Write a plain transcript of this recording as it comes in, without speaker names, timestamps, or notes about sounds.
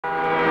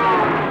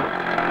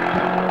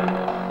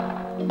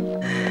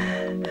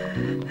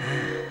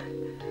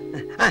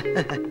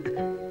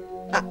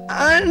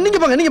நீங்க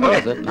போங்க நீங்க போங்க.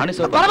 நானே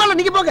சாப்பிடுறேன். பரவாயில்ல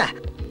நீங்க போங்க.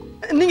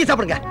 நீங்க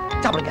சாப்பிடுங்க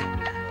சாப்பிடுங்க.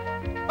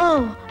 ஓ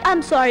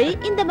ஐம் சாரி,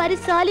 இந்த மாதிரி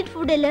சாலிட்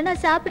ஃபுட் எல்லாம்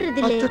நான் சாப்பிடுறது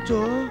இல்ல. அச்சச்சோ,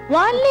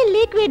 ஒன்லி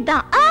லிக்விட்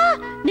தான்.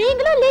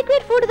 நீங்களும்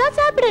லிக்விட் ஃபுட் தான்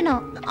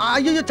சாப்பிடணும்.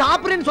 ஐயோ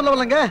சாப்பிடுறேன்னு சொல்ல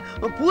வரலங்க,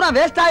 பூரா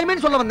வேஸ்ட்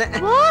ஆயிமேன்னு சொல்ல வந்தேன்.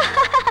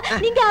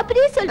 நீங்க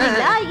அப்படியே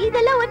சொல்றீங்களா?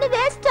 இதெல்லாம் ஒண்ணு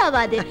வேஸ்ட்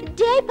ஆகாது.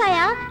 ஜெய்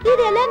பையா,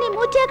 இதெல்லாம் நீ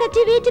மூச்சா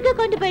கச்சி வீட்டுக்கு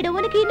கொண்டு போய்டு.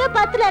 உனக்கு இன்னும்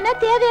பத்தலனா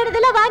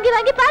தேவையானதெல்லாம் வாங்கி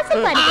வாங்கி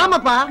பார்சல் பண்ணு.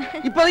 ஆமாப்பா,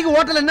 இப்போதைக்கு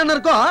ஹோட்டல்ல என்னென்ன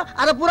இருக்கோ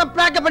அத பூரா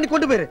பேக் பண்ணி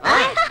கொண்டு போயிரு.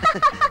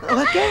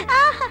 ஓகே,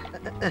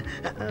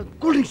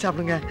 கூல் ட்ரிங்க்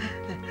சாப்பிடுங்க.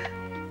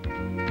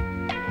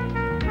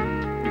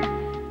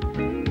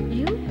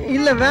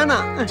 இல்ல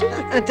வேணாம்.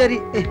 சரி,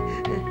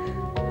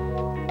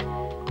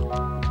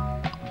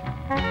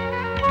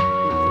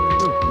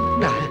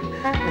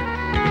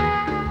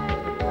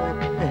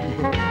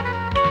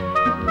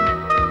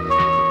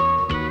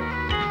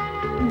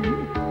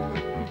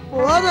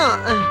 போதும்.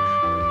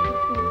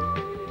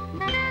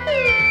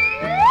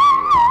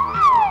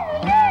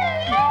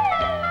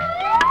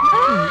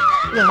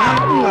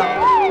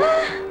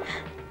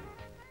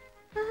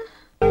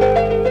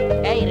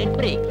 ஏய் ரெட்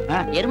பிரேக்,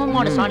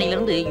 எருமமாடு சாணில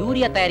இருந்து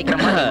யூரியா தயாரிக்கிற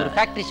மாதிரி ஒரு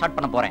ஃபேக்டரி ஸ்டார்ட்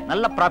பண்ண போறேன்.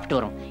 நல்ல ப்ராஃபிட்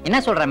வரும். என்ன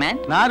சொல்ற மேன்?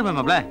 நார்மல்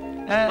மாப்ள.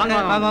 வாங்க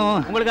வாங்க,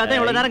 உங்களுக்கு அதான்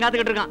இவ்வளவு நேரம்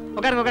காத்துக்கிட்டு இருக்கான்.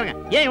 உட்காருங்க உட்காருங்க.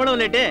 ஏன் இவ்வளவு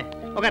லேட்?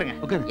 உட்காருங்க.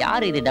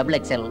 யார் இது டபுள்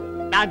எக்ஸ்எல்?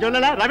 நான்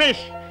சொல்லல,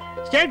 ரமேஷ்,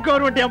 ஸ்டேட்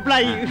கவர்மெண்ட்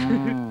எம்ப்ளாயி.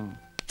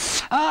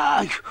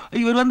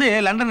 இவர் வந்து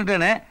லண்டன்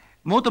ரிட்டர்ன்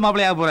மூத்த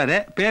மாப்பிள்ளையாக போறாரு.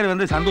 பேர்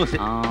வந்து சந்தோஷ்.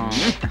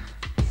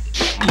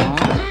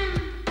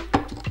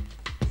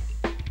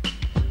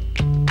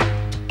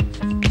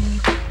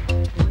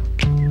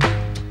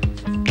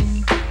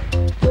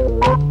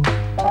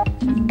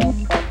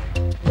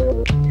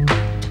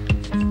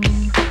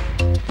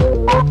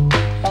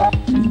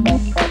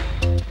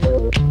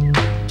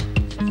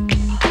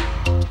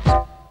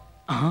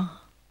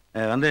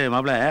 வந்து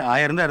மாப்பிள்ள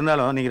 1000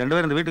 இருந்தாலும் நீங்க 2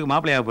 பேரும் இந்த வீட்டுக்கு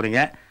மாப்பிள்ளையாக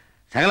போறீங்க.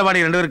 சகலபாடி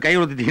 2 பேரும் கை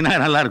கொடுத்துட்டீங்கன்னா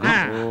நல்லா இருக்கும்.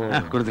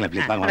 கொடுத்துங்க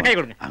ப்ளீஸ். வாங்க கை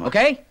கொடுங்க.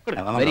 Okay,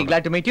 very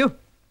glad to meet you.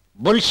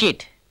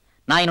 Bullshit.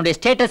 நான் என்னோட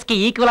ஸ்டேட்டஸ்க்கு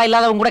ஈக்குவலா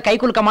இல்லாதவங்க கூட கை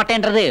குலுக்க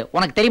மாட்டேன்றது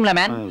உனக்கு தெரியும்ல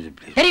மேன்?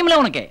 தெரியும்ல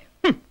உனக்கு?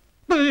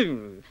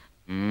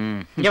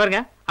 இங்க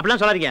பாருங்க,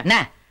 அப்படிலாம் சொல்லாதீங்க. என்ன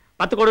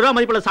 10 கோடி ரூபாய்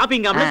மதிப்புள்ள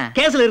ஷாப்பிங் காம்ப்ளெக்ஸ்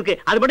கேஸ்ல இருக்கு.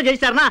 அது மட்டும்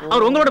ஜெயிச்சாருன்னா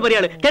அவர் உங்களோட பெரிய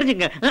ஆளு,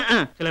 தெரிஞ்சுங்க.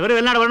 சில பேர்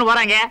வெளிநாடு வரணும்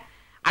வராங்க,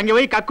 அங்க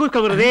போய் கக்கூஸ்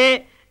கவுறது,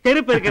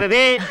 தெருப்பு இருக்கிறது,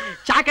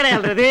 சாக்கடை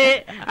அல்றது,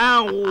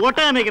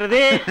 ஒட்டை அமைக்கிறது,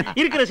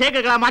 இருக்கிற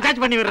சேக்கை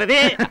மசாஜ் பண்ணி விடுறது,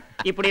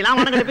 இப்படி எல்லாம்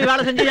உனக்கு போய்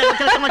வேலை செஞ்சு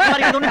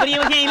சம்பாதிக்கிறது ஒன்றும் பெரிய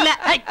விஷயம்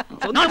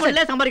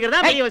இல்ல.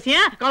 சம்பாதிக்கிறதா பெரிய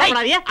விஷயம்.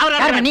 கவலைப்படாதீங்க.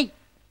 அவர் நீ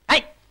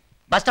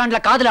பஸ் ஸ்டாண்ட்ல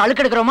காதுல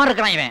அழுக்கு எடுக்கிற மாதிரி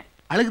இருக்கிறான் இவன்.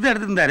 அழுக்கு தான்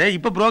எடுத்துட்டாரு,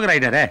 இப்ப புரோக்கர்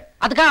ஆயிட்டாரு.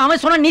 அதுக்காக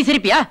அவன் சொன்னா நீ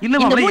சிரிப்பியா? இல்ல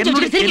மாப்ள,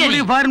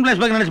 என்னுடைய ஃபாரின்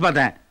ஃபிளாஷ்பேக் நினைச்சு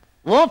பார்த்தேன்.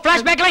 ஓ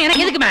ஃபிளாஷ்பேக்லாம்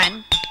எனக்கு எதுக்கு மேன்?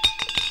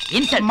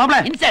 இன்சல்ட் மாப்ள,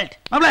 இன்சல்ட்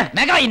மாப்ள,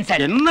 மெகா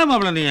இன்சல்ட். என்ன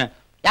மாப்ள நீங்க?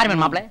 யார்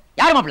மேன் மாப்ள?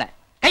 யார் மாப்ள?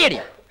 கையடி.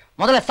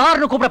 முதல்ல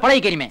சார்னு கூப்பிட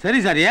பழகிக்கிறீமே. சரி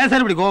சார், ஏன்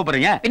சார் இப்படி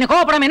கோவப்படுறீங்க? பின்ன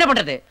கோவப்படாம என்ன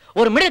பண்றது?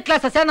 ஒரு மிடில்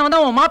கிளாஸ் சேர்ந்தவன்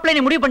தான் உன்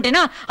மாப்பிள்ளை முடிவு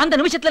பண்ணிட்டேன்னா அந்த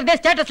நிமிஷத்துல இருந்தே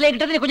ஸ்டேட்டஸ்ல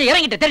ஏறிட்டு நீ கொஞ்சம்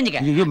இறங்கிட்டு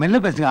தெரிஞ்சுக்க. ஐயோ மெல்ல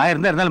பேசுங்க.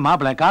 1000 இருந்தாலும்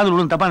மாப்பிள்ளை காதுல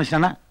விழுந்து தப்பா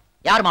நினைச்சானா?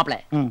 யார் மாப்பிள்ளை?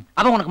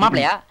 அவன் உனக்கு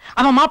மாப்பிள்ளையா?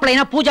 அவன்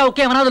மாப்பிள்ளைனா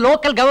பூஜாவுக்கு அவனாவது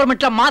லோக்கல்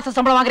கவர்மெண்ட்ல மாச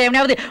சம்பளம் வாங்குற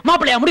எவனாவது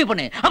மாப்பிள்ளையா முடிவு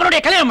பண்ணு, அவனுடைய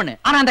கல்யாணம் பண்ணு.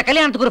 ஆனா அந்த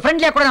கல்யாணத்துக்கு ஒரு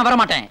ஃப்ரெண்ட்லியா கூட நான் வர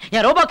மாட்டேன்.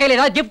 என் ரோபோ கையில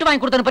ஏதாவது gift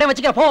வாங்கி கொடுத்தன பிறகு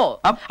வச்சுக்க போ.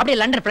 அப்படியே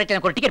லண்டன் ஃளைட்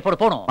எனக்கு ஒரு டிக்கெட்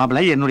போடு போணும்.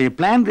 மாப்பிள்ளை, என்னுடைய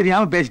பிளான்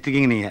தெரியாம பேசிட்டு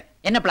இருக்கீங்க நீங்க.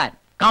 என்ன பிளான்?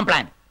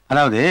 காம்ப்ளான்.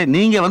 அதாவது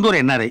நீங்க வந்து ஒரு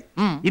என்ஆர்ஐ,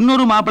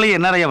 இன்னொரு மாப்பிள்ளை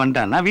என்ஆர்ஐ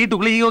வந்துட்டான்னா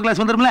வீட்டுக்குள்ள ஈகோ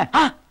கிளாஸ் வந்துரும்ல.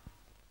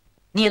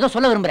 நீ ஏதோ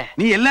சொல்ல விரும்புற?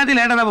 நீ எல்லாத்தையும்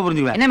லேட்டா தான்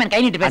புரிஞ்சுக்குவ. என்ன மேன்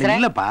கை நீட்டி பேசுற?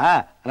 இல்லப்பா,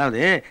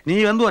 அதாவது நீ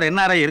வந்து ஒரு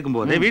என்ஆர்ஐ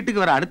இருக்கும்போது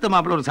வீட்டுக்கு வர அடுத்த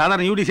மாப்பிள்ளை ஒரு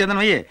சாதாரண யூடி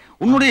சேர்ந்தன வை,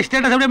 உன்னுடைய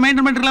ஸ்டேட்டஸ் அப்படியே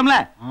மெயின்டைன் பண்ணிக்கலாம்ல.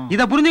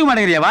 இத புரிஞ்சுக்க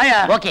மாட்டேங்கறியா?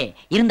 வாயா. ஓகே,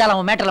 இருந்தாலும்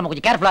அவன் மேட்டர்ல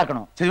கொஞ்சம் கேர்ஃபுல்லா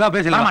இருக்கணும். சரி வா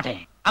பேசலாம்.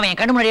 மாட்டேன். அவன் என்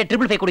கண்ணு முன்னாடியே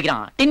ட்ரிபிள் 5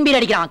 குடிக்கிறான், டின் பீர்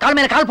அடிக்கிறான், கால்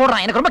மேல கால்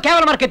போடுறான். எனக்கு ரொம்ப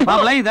கேவலமா இருக்கு.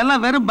 மாப்பிள்ளை,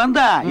 இதெல்லாம் வெறும்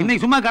பந்தா.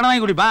 இன்னைக்கு சும்மா கடன்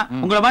வாங்கி குடிப்பான்.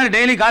 உங்கள மாதிரி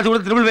டெய்லி காசு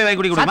கொடுத்து ட்ரிபிள் 5 வாங்கி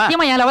குடிக்குமா?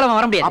 சத்தியமா என் லெவல்ல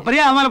வர முடியாது.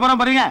 அப்படியே அவன் மேல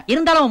போறீங்க.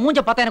 இருந்தாலும்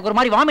மூஞ்ச பார்த்தா எனக்கு ஒரு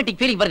மாதிரி வாமிட்டிங்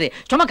ஃபீலிங் வருது.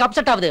 ஸ்டொமக்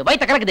அப்செட் ஆகுது,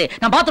 வயித்த கலக்குது.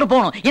 நான் பாத்ரூம்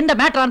போணும். எந்த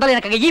மேட்டரா இருந்தாலும்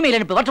எனக்கு இமெயில்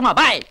அனுப்பு. வரட்டுமா?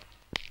 பை.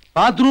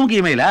 பாத்ரூமுக்கு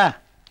இமெயிலா?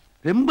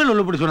 ரொம்ப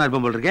லொல்லுபடி சொன்னா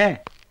இருப்போம் போல இருக்கே.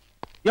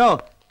 யோ,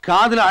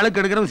 காதுல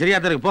அழுக்கு எடுக்கிறது சரியா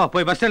தான் இருக்கு. போ,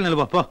 போய் பஸ் ஸ்டாண்ட்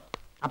நில்லு போ.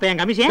 அப்ப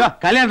என் கமிஷன்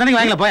கல்யாணம் தண்ணி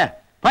வாங்கல. போய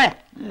போய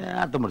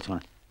அர்த்தம்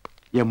முடிச்சு.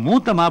 என்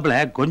மூத்த மாப்பிள்ள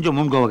கொஞ்சம்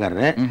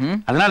முன்கோவக்காரரு.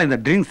 அதனால இந்த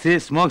ட்ரிங்க்ஸ்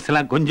ஸ்மோக்ஸ்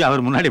எல்லாம் கொஞ்சம்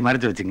அவர் முன்னாடி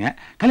மறைச்சு வச்சுங்க.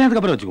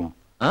 கல்யாணத்துக்கு அப்புறம் வச்சுக்குவோம்.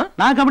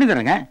 நான் கம்பெனி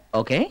தரேங்க.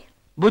 ஓகே.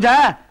 பூஜா,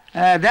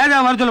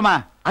 தேஜா வர சொல்லுமா.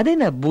 அது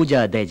என்ன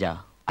பூஜா தேஜா?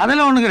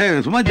 அதெல்லாம் ஒண்ணு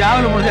கிடையாது. சும்மா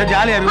ஜாவல முடிஞ்சா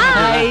ஜாலியா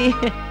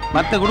இருக்கும்.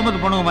 மத்த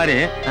குடும்பத்து பொண்ணுங்க மாதிரி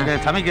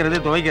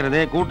சமைக்கிறது,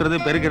 துவைக்கிறது,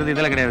 கூட்டுறது, பெருக்கிறது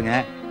இதெல்லாம் கிடையாதுங்க.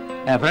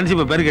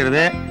 ஃப்ரெண்ட்ஷிப்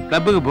பெருக்கிறது,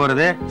 கிளப்புக்கு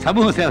போறது,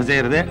 சமூக சேவை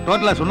செய்யறது,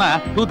 டோட்டலா சொன்னா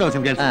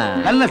 2000 கேள்ஸ்.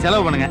 நல்ல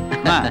செலவு பண்ணுங்க.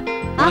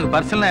 உனக்கு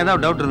பர்சனலா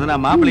ஏதாவது டவுட் இருந்தா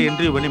மாப்பிள்ளை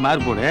இன்டர்வியூ பண்ணி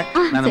மார்க் போடு.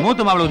 நான்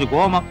மூத்த மாப்பிள்ளை கொஞ்சம்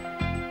கோவமா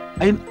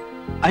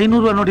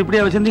 500 ரூபா நோட்டு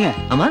இப்படியே வச்சிருந்தீங்க.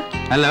 ஆமா,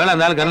 நல்ல வேலை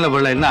அந்த ஆள் கண்ணில்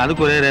போடல. என்ன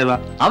அதுக்கு ஒரு 1000 ரூபா.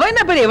 அவன்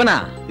என்ன பெரிய இவனா?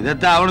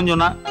 இதைத்தான் அவனும்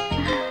சொன்னான்.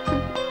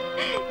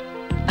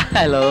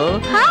 ஹலோ.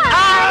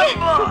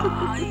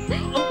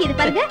 இது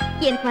பாருங்க,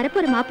 எனக்கு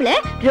வரப்போற மாப்பிள்ளை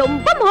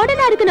ரொம்ப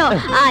மாடர்னா இருக்கணும்.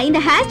 இந்த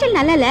ஹேர் ஸ்டைல்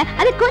நல்லா இல்ல,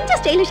 அது கொஞ்சம்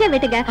ஸ்டைலிஷா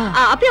வெட்டுங்க.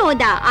 அப்புறம்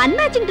இந்த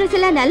அன்மேட்சிங் Dress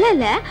எல்லாம் நல்லா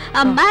இல்ல,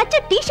 மேட்ச்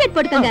டி-ஷர்ட்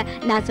போடுங்க.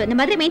 நான் சொன்ன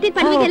மாதிரி maintain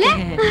பண்ணுவீங்கல?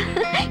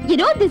 You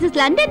know this is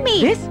London me.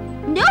 This?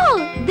 No,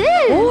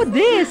 this. Oh,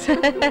 this.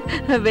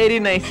 Very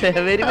nice.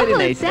 Very very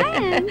nice.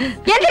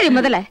 என்னடி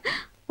முதல்ல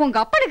உங்க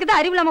அப்பனுக்கு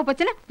தான் அறிவு இல்லாம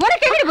போச்சுல,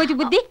 உனக்கு எப்படி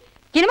போச்சு புத்தி?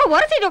 என்னமோ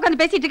ஒரு சைடு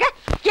உட்கார்ந்து பேசிட்டு இருக்க.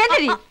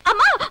 என்னடி?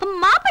 அம்மா,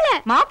 மாப்பிள்ளை.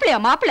 மாப்பிள்ளையா?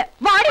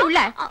 வாடி உள்ள.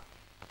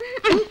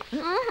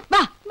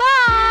 வா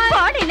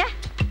வாடில.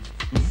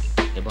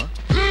 ஏபா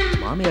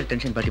மாமியார்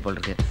டென்ஷன் பார்ட்டி போல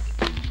இருக்கு.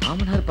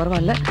 மாமனார்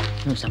பரவாயில்ல,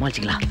 இன்னும்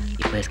சமாளிச்சிக்கலாம்.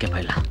 இப்போ எஸ்கேப்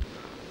ஆயிடலாம்.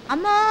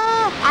 அம்மா,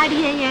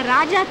 அடியே என்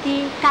ராஜாத்தி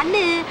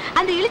கண்ணு,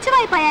 அந்த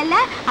இளிச்சவாய் பையன்ல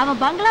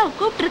அவன் பங்களாவை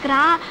கூப்பிட்டு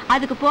இருக்கான்.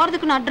 அதுக்கு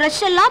போறதுக்கு நான்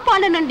ட்ரெஸ் எல்லாம்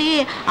பண்ணணும்டி.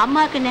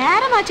 அம்மாக்கு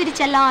நேரம்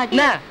ஆச்சிடுச்செல்லாம்.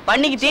 என்ன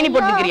பண்ணிக்கு தீனி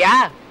போட்டுக்கிறியா?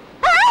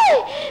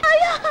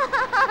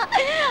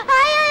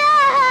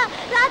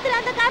 ராத்திரி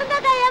அந்த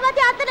கருங்காய்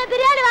ஏமாத்தி அத்தனை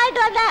பிரியாணி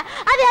வாங்கிட்டு வந்தேன்.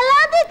 அது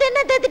எல்லாத்தையும்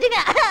தின்னு தேத்துட்டீங்க.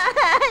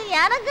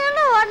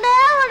 எனக்குன்னு ஒண்ணே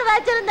ஒண்ணு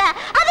வச்சிருந்தேன்.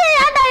 அது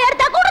ஏன்டா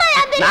எடுத்தா கூட?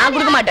 நான்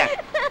கொடுக்க மாட்டேன்.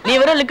 நீ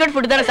வெறும் லிக்விட்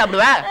ஃபுட் தானே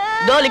சாப்பிடுவ?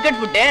 தோ லிக்விட்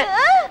ஃபுட்.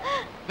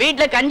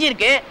 வீட்ல கஞ்சி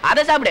இருக்கு,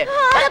 அத சாப்பிடு.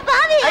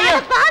 பாவி,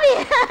 பாவி.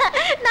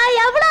 நான்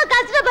எவ்வளவு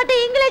கஷ்டப்பட்டு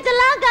இங்கிலீஷ்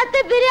எல்லாம்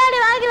கத்து பிரியாணி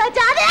வாங்கி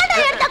வச்சேன். அது ஏன்டா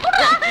எடுத்தா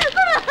கூட?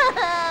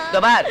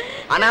 பார்,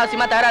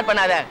 அனாவசியமா தகராறு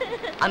பண்ணாத.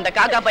 அந்த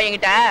காக்கா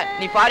பையன்கிட்ட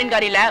நீ ஃபாரின்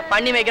காரியில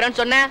பண்ணி வைக்கிறேன்னு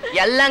சொன்ன,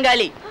 எல்லாம்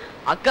காலி.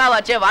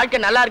 அக்காவாச்சே வாழ்க்கை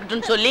நல்லா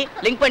இருக்கட்டும்னு சொல்லி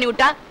லிங்க் பண்ணி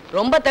விட்டா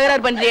ரொம்ப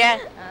தகராறு பண்றியே.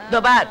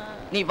 பார்,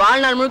 நீ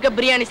வாழ்நாள் முழுக்க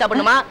பிரியாணி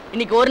சாப்பிடணுமா,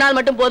 இன்னைக்கு ஒரு நாள்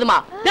மட்டும் போதுமா?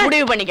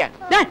 முடிவு பண்ணிக்க.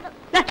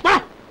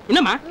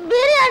 என்னம்மா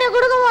பிரியாணி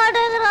கொடுக்க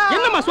மாட்டேங்கிறான்?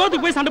 என்னம்மா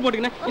சோத்துக்கு போய் சண்டை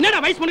போட்டுக்கின?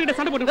 என்னடா வயசு பண்ணிக்கிட்ட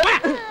சண்டை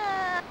போட்டுக்கின?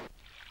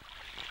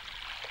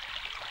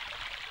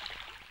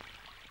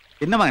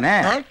 என்ன மகனே,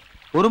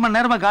 ஒரு மணி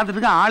நேரமா காத்துட்டு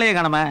இருக்க, ஆளையே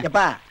காணாம.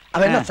 எப்பா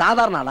அவன் என்ன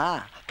சாதாரண ஆளா?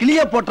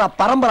 கிளிய போட்டா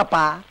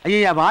பரம்பரப்பா.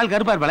 ஐயா ஆள்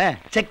கருப்பா இருப்பாளே.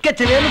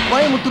 செக்கச்செவேன்னு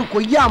கோயம்புத்தூர்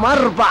கொய்யா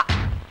மாதிரி இருப்பா.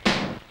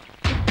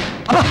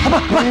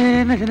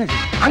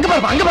 அங்க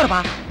பாருப்பா, அங்க பாருப்பா,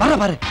 வர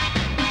பாரு.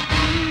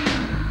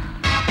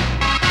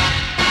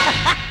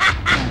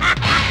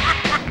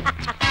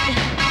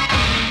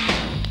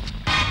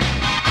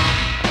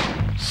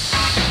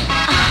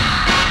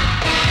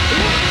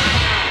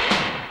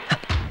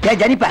 ஏ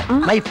Jennifer,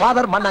 my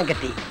father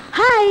Mannangatti.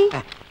 Hi.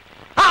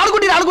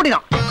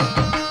 ஆளுக்குட்டிதான்.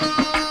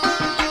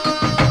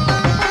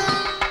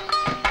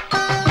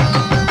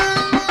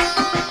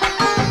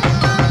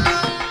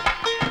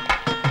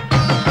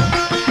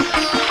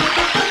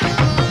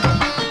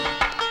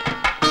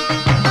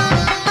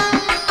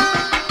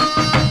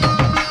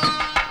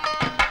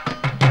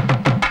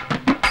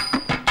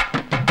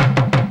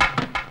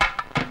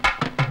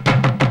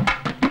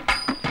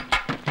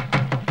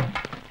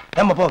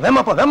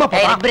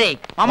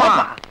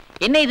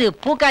 என்ன இது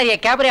பூக்காரிய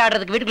கேபரே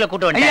ஆடுறதுக்கு வீட்டுக்குள்ள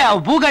கூட்டு வந்து? ஐயா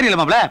பூக்காரி இல்ல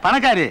மாப்ள,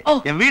 பணக்காரி.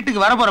 என்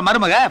வீட்டுக்கு வர போற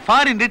மருமக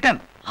ஃபாரின் ரிட்டர்ன்.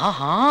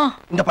 ஆஹா,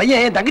 இந்த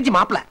பையன் என் தங்கச்சி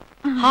மாப்ள.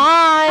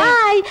 ஹாய்.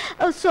 ஹாய்.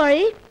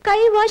 சாரி, கை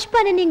வாஷ்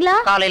பண்ணீங்களா?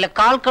 காலையில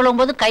கால்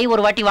கழுவும்போது கை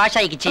ஒரு வாட்டி வாஷ்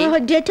ஆயிடுச்சு.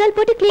 டெட்டால்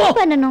போட்டு க்ளீன்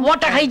பண்ணனும்.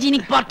 What a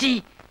hygienic party.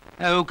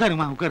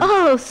 உட்காருமா, உட்காரு.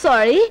 ஓ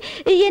சாரி,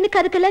 எனக்கு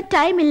அதுக்கெல்லாம்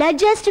டைம் இல்ல.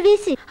 ஜஸ்ட்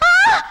வீசி.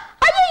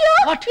 ஐயோ,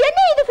 என்ன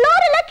இது?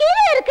 ஃப்ளோர் எல்லாம்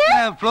கீழே இருக்கு.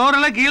 ஃப்ளோர்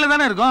எல்லாம் கீழ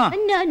தானே இருக்கும்.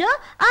 No no,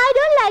 I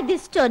don't like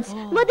these stones.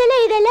 முதல்ல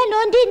இதெல்லாம்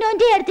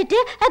நோண்டி எடுத்துட்டு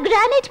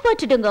கிரானைட்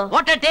போட்டுடுங்க.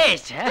 What a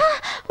taste.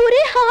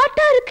 ஒரே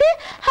ஹாட்டா இருக்கு.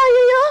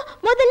 ஐயோ,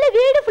 முதல்ல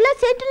வீடு ஃபுல்லா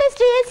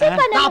சென்ட்ரலைஸ்ட் ஏசி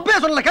பண்ணனும். நான் அப்பவே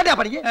சொல்லல, கேட்டியா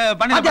படிங்க?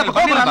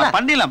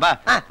 பண்ணிடலாம்பா.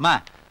 அம்மா,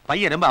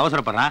 பையன் ரொம்ப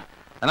அவசரப்படுறான்.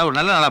 அதனால ஒரு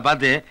நல்ல நாளா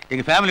பார்த்து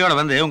எங்க ஃபேமிலியோட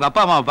வந்து உங்க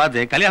அப்பா அம்மாவை பார்த்து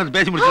கல்யாணத்தை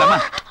பேசி முடிச்சலாமா?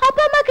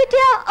 அப்பா அம்மா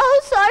கிட்டயா? ஓ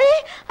சாரி,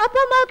 அப்பா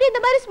அம்மாவுக்கு இந்த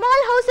மாதிரி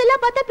ஸ்மால் ஹவுஸ்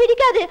எல்லாம் பார்த்தா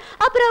பிடிக்காது.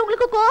 அப்புறம்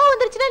உங்களுக்கு கோவம்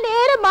வந்துருச்சுன்னா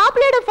நேரா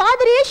மாப்பிள்ளையோட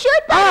ஃபாதரையே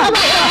ஷூட்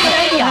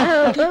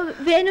பண்ணுவாங்க.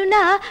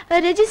 வேணும்னா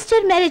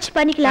ரெஜிஸ்டர் மேரேஜ்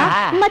பண்ணிக்கலாம்.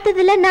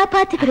 மத்ததெல்லாம் நான்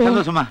பாத்துக்கிறேன்.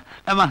 சந்தோஷமா?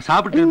 அம்மா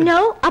சாப்பிட்டு. நோ,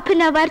 அப்ப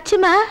நான்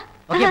வரச்சுமா?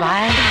 Okay bye.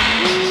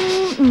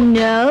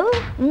 No.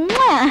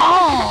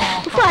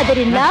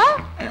 Father in law.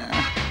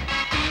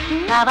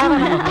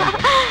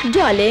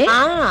 Darling.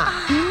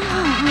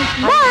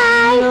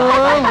 Bye.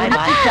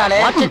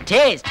 What a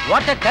taste,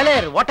 what a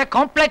color, what a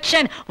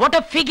complexion, what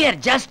a figure,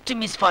 just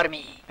miss for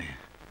me.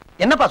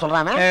 என்னப்பா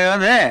சொல்றானே?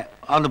 வந்து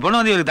அந்த பொண்ணு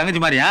வந்து இவருக்கு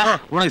தங்கச்சி மாதிரியா,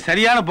 உனக்கு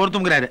சரியான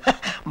பொருத்தம்ங்கறாரு.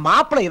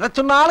 மாப்பிள்ளை எதை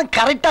சொன்னாலும்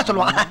கரெக்டா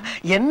சொல்லுவான்.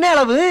 என்ன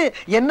அளவு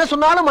என்ன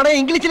சொன்னாலும் மட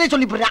இங்கிலீஷ்லயே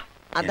சொல்லி போறான்.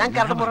 அதான்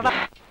கரெக்ட் போறடா.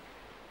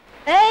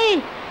 ஏய்,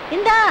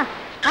 இந்தா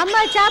அம்மா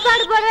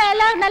சாப்பாடு போடுற,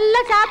 எல்லாம்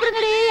நல்லா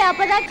சாப்பிடுங்கடி.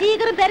 அப்பதான்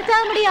சீக்கிரம்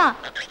பெருசாக முடியும்.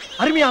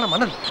 அருமையான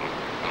மணல்,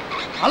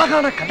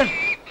 அழகான கடல்,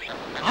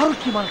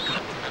 ஆரோக்கியமான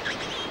காத்து.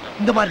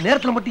 இந்த மாதிரி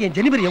நேரத்துல மட்டும் என்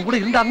ஜெனிபர் என் கூட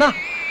இருந்தான்னா,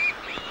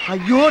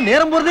 ஐயோ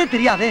நேரம் போறதே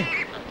தெரியாதே.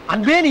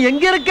 அன்பே, நீ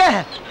எங்க இருக்க?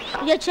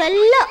 என்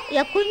செல்லம்,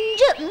 என்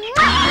குஞ்சு.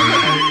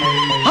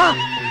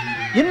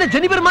 என்ன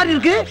ஜெனிபர் மாதிரி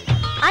இருக்கு?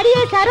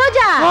 அடியே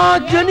சரோஜா.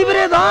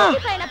 ஜெனிபரே தான்.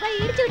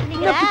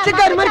 இந்த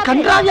பிச்சைக்காரி மாதிரி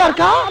கன்றாவியா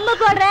இருக்கா? அம்மா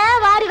போடுற,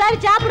 வாரி வாரி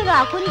சாப்பிடுங்க.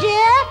 குஞ்சு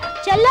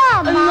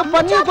செல்லம்,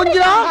 பண்ணியா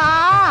கொஞ்சம்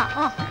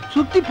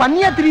சுத்தி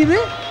பண்ணியா தெரியுது.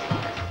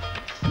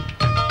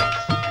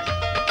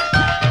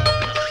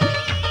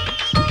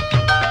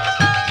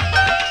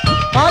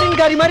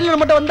 ஃபாரின்காரி மாதிரி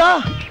நம்மகிட்ட வந்தா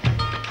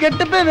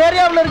கெட்டு போய் வேற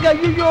யாருல இருக்கு.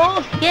 ஐயோ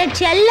என்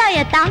செல்லம்,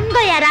 என்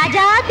தங்கம், என்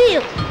ராஜாதி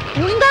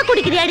உங்க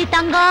குடிக்கிறியாடி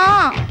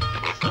தங்கம்.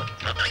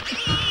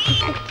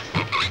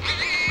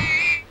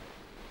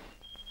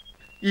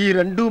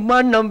 இரண்டு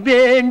மனம்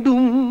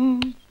வேண்டும்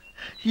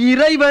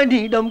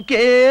இறைவனிடம்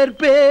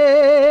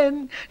கேட்பேன்.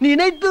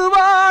 நினைத்து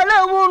வாழ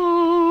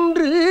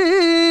ஒன்று,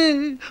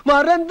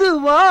 மறந்து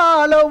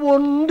வாழ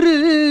ஒன்று.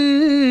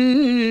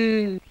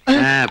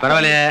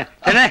 பரவாயில்லையே.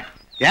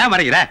 ஏன்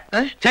மறைக்கிற?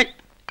 சரி,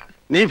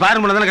 நீ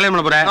ஃபாரின் பண்ண தானே கல்யாணம்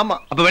பண்ண போற? ஆமா.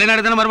 அப்ப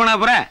வெளிநாடு தானே மறுமண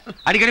போற?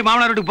 அடிக்கடி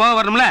மாமனார் வீட்டுக்கு போக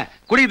வரணும்ல.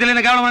 குடிக்கு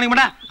தெரியல கவனம் பண்ணிக்க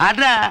மாட்டா.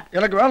 அட்ரா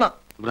எனக்கு வேணாம்.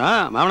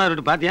 மாமனார்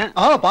வீட்டு பாத்தியா?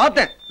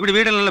 பார்த்தேன். இப்படி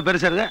வீடு நல்ல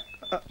பெருசா இருக்கு.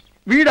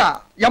 வீடா?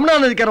 யமுனா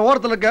நதிக்கரை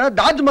ஓரத்துல இருக்க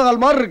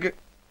தாஜ்மஹால் மாதிரி இருக்கு.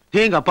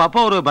 எங்க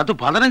அப்பா ஒரு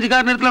 10-15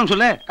 கார் நிறுத்தலாம்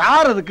சொல்லு.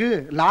 கார் அதுக்கு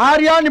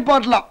லாரியா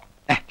நிப்பாட்டலாம்.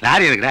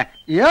 லாரி இருக்கிற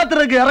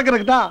ஏத்துறதுக்கு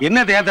இறக்குறதுக்கு தான்.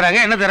 என்னத்தை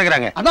ஏத்துறாங்க, என்னத்தை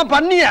இறக்குறாங்க? அதான்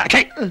பண்ணிய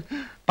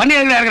பண்ணி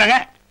இறக்குறாங்க.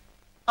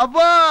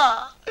 அப்பா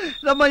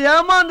நம்ம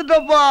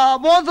ஏமாந்துட்டோப்பா,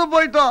 மோசம்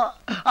போயிட்டோம்.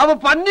 அவ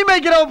பண்ணி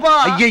மேய்க்கிறவப்பா.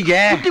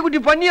 ஐயே, குட்டி குட்டி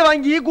பண்ணிய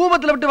வாங்கி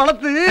கூபத்துல விட்டு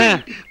வளர்த்து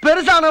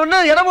பெருசானவன்னு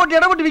இடம்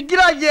போட்டு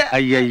விக்கிறாங்க.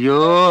 ஐயோ,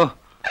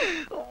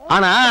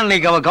 ஆனா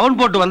அன்னைக்கு அவ கவுன்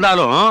போட்டு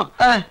வந்தாலும்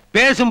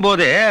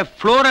பேசும்போது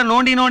ஃப்ளோரை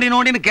நோண்டி நோண்டி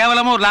நோண்டின்னு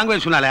கேவலமா ஒரு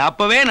லாங்குவேஜ் சொன்னாலே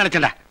அப்பவே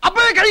நினைச்சேன்டா.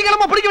 அப்பவே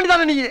கழிக்கலமா பிடிக்க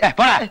வேண்டியதானே நீ?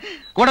 போடா,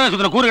 கூடவே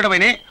சுத்துற கூறு கிட்ட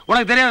போய் நீ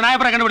உனக்கு தெரியாத நான்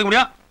எப்பறம் கண்டுபிடிக்க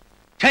முடியும்?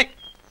 சரி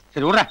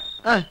சரி விடுற.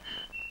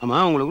 ஆமா,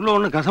 உங்களுக்குள்ள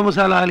ஒண்ணு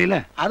கசமசாலா ஆகல?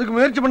 அதுக்கு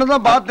முயற்சி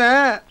பண்ணதான்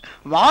பார்த்தேன்.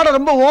 வாடை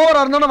ரொம்ப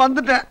ஓவரா இருந்தாலும்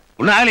வந்துட்டேன்.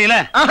 ஒன்னும் ஆகல.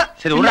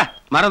 சரி விடுற,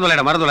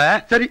 மறந்துலடா மறந்துல.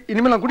 சரி,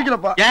 இனிமேல் நான்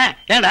குடிக்கலப்பா.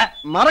 ஏன்டா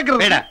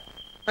மறக்கிறது?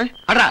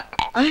 அடா,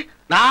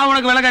 நான்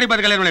உனக்கு வெள்ளக்காரி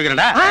பார்த்து கல்யாணம்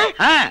பண்ணிக்கிறேன்டா.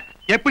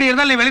 எப்படி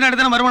இருந்தாலும் நீ வெளிநாடு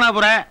தானே மறுமணா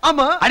போற?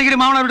 ஆமா. அடிக்கடி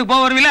மாமனார் வீட்டுக்கு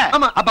போக வருவீல?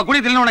 ஆமா. அப்ப குடி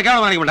தெரியல உனக்கு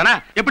கேவலம் நினைக்க மாட்டானா?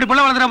 எப்படி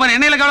புள்ள வளர்த்துற பாரு,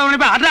 என்னையில கேவலம்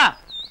நினைப்பா? அடா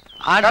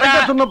அடா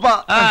சொன்னப்பா.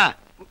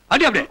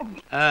 அடி அப்படியே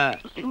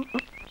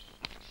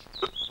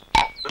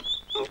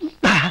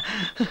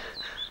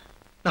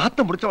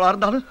நாத்தம் முடிச்சவளா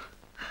இருந்தாலும்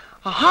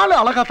ஆளு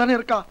அழகா தானே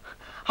இருக்கா.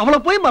 அவளை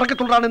போய் மறக்க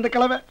சொல்றான் இந்த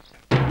கிழவை.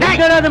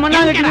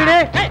 மண்ணாங்கட்டி வீடு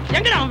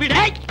எங்கடா அவன்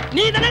வீடு?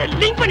 நீ தானே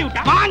லிங்க் பண்ணி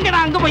விட்ட.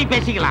 வாங்கடா அங்க போய்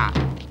பேசிக்கலாம்.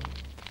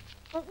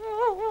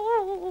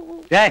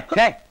 டேய்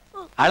டேய்,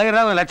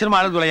 அழகுறா லட்சணமா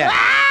அழுது துளையா.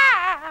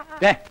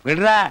 டேய்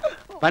விடுறா,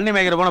 பண்ணி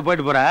மேய்க்கிற போன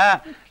போயிட்டு போறா.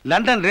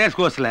 லண்டன் ரேஸ்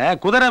கோர்ஸ்ல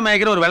குதிரை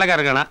மேய்க்கிற ஒரு வெள்ளக்கார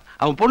இருக்கானா,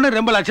 அவன் பொண்ணு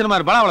ரொம்ப லட்சணமா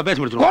இருப்பாளா, அவளை பேசி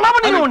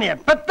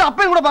முடிச்சிருவோம். பெத்த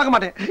அப்பையும் கூட பார்க்க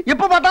மாட்டேன்.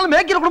 எப்ப பார்த்தாலும்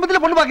மேய்க்கிற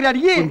குடும்பத்துல பொண்ணு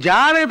பாக்குறியாடி?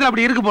 ஜாதகத்துல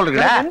அப்படி இருக்கு போல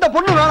இருக்கு. இந்த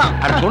பொண்ணு வேணாம்.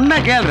 அட சொன்னா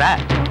கேளுடா.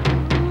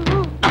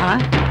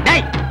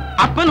 டேய்,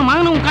 அப்பனும்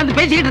மகனும் உட்கார்ந்து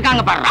பேசிக்கிட்டு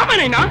இருக்காங்க பாரு.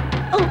 ராமனேனா?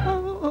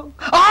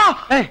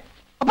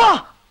 அப்பா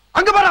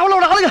அங்க பாரு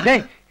அவளோட அழகு.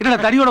 டேய், என்னடா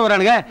தடியோட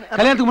வரானுங்க?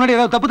 கல்யாணத்துக்கு முன்னாடி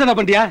ஏதாவது தப்பு தான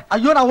பண்ணியா?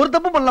 ஐயோ, நான் ஒரு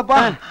தப்பு பண்ணலப்பா.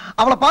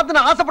 அவளை பார்த்து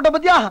நான் ஆசைப்பட்ட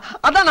பத்தியா,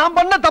 அதான் நான்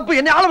பண்ண தப்பு.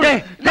 என்ன ஆள விடு.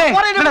 டேய்,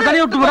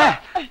 தனியா விட்டு போற.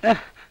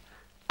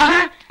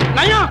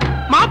 நையா,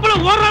 மாப்பிள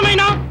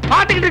ஓடுறானேனா?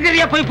 பாத்துக்கிட்டு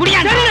இருக்கறியா? போய் புடியா.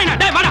 சரி நையா,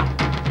 டேய் வாடா.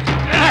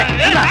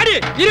 டாடி,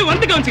 இரு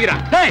வந்து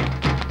கவனிச்சுக்கறேன். டேய்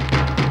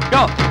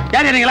யோ,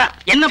 யார் நீங்களா?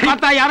 என்ன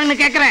பார்த்தா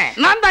யாருன்னு கேக்குறேன்.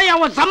 நான் தான்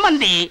அவன்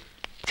சம்பந்தி.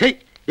 சரி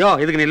யோ,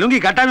 இதுக்கு நீ லுங்கி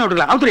கட்டாம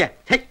விட்டுக்கலாம். அவுத்துறியா?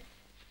 சரி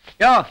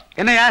யோ,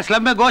 என்னையா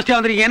ஸ்லம்மே கோஷ்டியா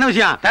வந்திருக்கீங்க? என்ன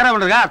விஷயம்? தேரா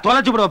பண்றதா?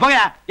 தொலைச்சு போடுவா போங்க.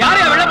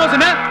 யாரையா வெள்ள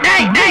போசுன?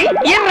 டேய் டேய்,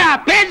 இருடா,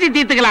 பேசி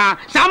தீர்த்துக்கலாம்.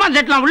 சாமான்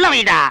செட்லாம் உள்ள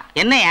வைடா.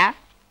 என்னையா?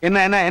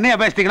 என்னையா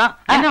பேசிட்டீங்களா?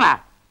 என்னவா?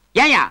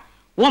 ஏயா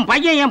உன்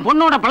பையன் என்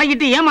பொண்ணோட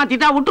பழகிட்டு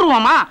ஏமாத்திட்டா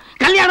விட்டுருவோமா?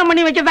 கல்யாணம்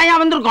பண்ணி வைக்கதாயா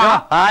வந்திருக்கோம்.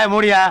 ஆய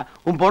மூடியா,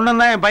 உன் பொண்ணு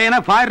தான் என் பையனை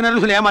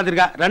ஃபாரினர் சொல்லி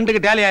ஏமாத்திருக்கா.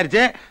 ரெண்டுக்கு டேலி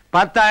ஆயிருச்சு.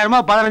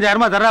 10,000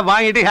 15,000 தர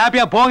வாங்கிட்டு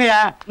ஹாப்பியா போங்கயா.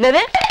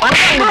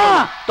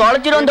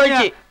 தொலைச்சிரும்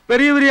தொலைச்சு.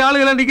 பெரிய பெரிய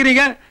ஆளுகளை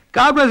நிக்கிறீங்க.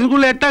 கார்பரேஷன்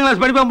ஸ்கூல்ல 8ஆம்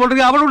கிளாஸ் படிப்பான்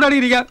போட்டுருக்கு. அவளை விட்டு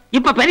அடிக்கிறீங்க.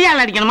 இப்ப பெரிய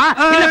ஆள் அடிக்கணுமா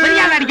இல்ல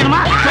பெரிய ஆள்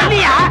அடிக்கணுமா?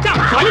 சொல்லியா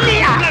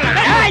சொல்லியா?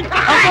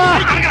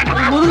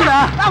 முதுகுடா.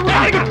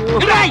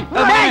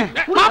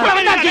 மாப்பிள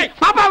வந்தாச்சு.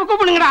 பாப்பாவை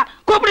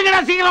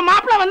கூப்பிடுங்கடா சீக்கிரம்.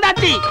 மாப்பிள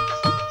வந்தாச்சு.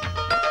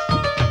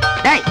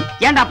 டேய்,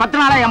 ஏன்டா 10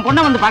 நாளா என்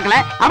பொண்ணை வந்து பார்க்கல?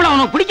 அவள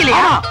உனக்கு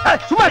பிடிக்கலையா?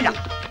 சும்மா இல்ல,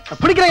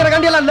 பிடிக்கிற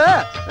காண்டியெல்லாம் இல்ல.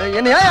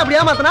 என்ன ஏன் அப்படி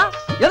ஏமாத்தனா?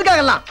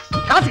 எதுக்காக எல்லாம்?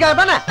 காசுக்காக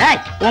தானே?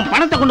 டேய், உன்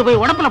பணத்தை கொண்டு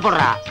போய் உடப்புல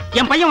போடுறா.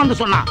 என் பையன் வந்து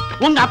சொன்னான்,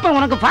 உங்க அப்பா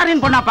உனக்கு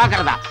ஃபாரின் பொண்ணா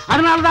பாக்குறதா.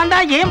 அதனால தான்டா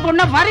என்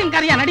பொண்ணை ஃபாரின்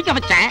காரியா நடிக்க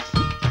வச்சேன்.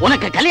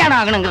 உனக்கு கல்யாணம்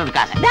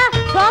ஆகணுங்கிறதுக்காக.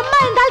 சும்மா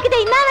இந்த ஆள்கிட்ட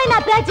என்ன வேணா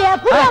பேச்சு?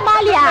 புடியா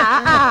மாலியா?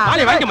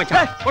 தாலி வாங்கி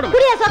மச்சான்.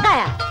 புடியா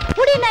சொக்காயா?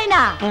 புடி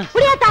நைனா?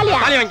 புடியா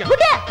தாலியா?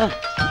 புடி.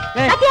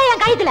 கட்டியா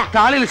என் கைத்துல.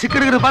 தாலியில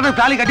சிக்கெடுக்கிற பார்த்து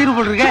தாலி கட்டிட்டு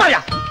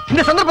போட்டுருக்கேன்.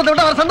 இந்த சந்தர்ப்பத்தை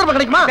விட வேற சந்தர்ப்பம்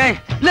கிடைக்குமா?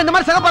 இல்ல இந்த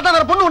மாதிரி சக பார்த்தா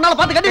வேற பொண்ணு உன்னால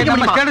பார்த்து கட்டி வைக்க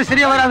முடியுமா? ஸ்டேட்டஸ்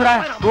சரியா வராதுடா.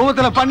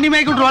 கோவத்துல பண்ணி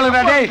மேய்க்க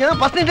விட்டுருவாளுடா. டேய்,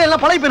 ஃபர்ஸ்ட் நைட்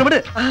எல்லாம் பழைய பேர் விடு.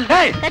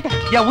 டேய்,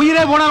 என்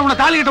உயிரே போனா உன்னை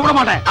தாலி கட்ட விட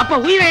மாட்டேன். அப்ப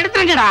உயிரை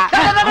எடுத்துங்கடா.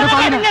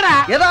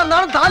 ஏதா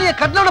இருந்தாலும் தாலியை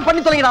கட்டணம்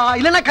பண்ணி தொலைங்கடா.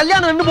 இல்லன்னா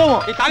கல்யாணம் நின்னு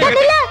போகும்.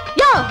 இல்ல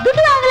யோ,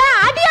 துட்டு வாங்கல.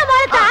 அடியா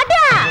மாரத்த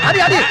அடியா.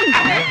 அடி அடி.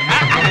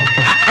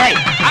 ஏய்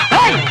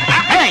ஏய்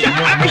ஏய்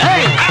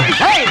ஏய்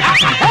ஏய்,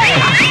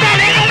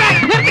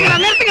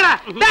 நிறுத்துங்கடா.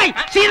 டேய்,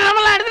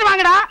 சீதனமெல்லாம் எடுத்துட்டு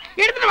வாங்கடா.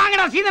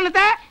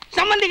 சீதனத்தை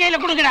சம்பந்தி கையில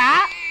கொடுங்கடா.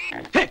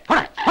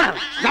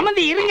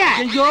 சமந்தி இருங்க.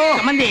 ஐயோ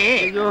சமந்தி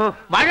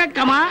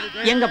வழக்கமா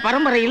எங்க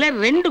பரம்பரையில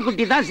 2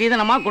 குட்டி தான்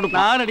சீதனமா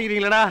கொடுப்போம். நான்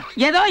அடிக்கிறீங்களா?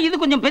 ஏதோ இது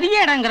கொஞ்சம்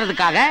பெரிய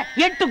இடங்கிறதுக்காக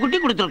 8 குட்டி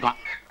கொடுத்துருக்கோம்.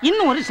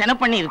 இன்னும் ஒரு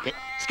செனப்பண்ணி இருக்கு.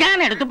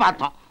 ஸ்கேன் எடுத்து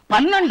பார்த்தோம்,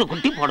 12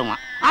 குட்டி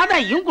போடுவான்.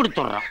 அதையும்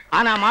கொடுத்துடுறோம்.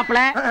 ஆனா மாப்பிள,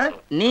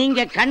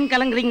 நீங்க கண்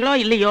கலங்குறீங்களோ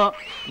இல்லையோ,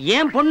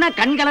 என் பொண்ணை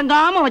கண்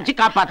கலங்காம வச்சு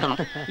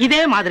காப்பாத்தணும்.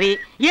 இதே மாதிரி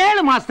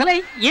 7 மாசத்துல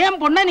என்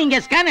பொண்ணை நீங்க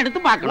ஸ்கேன்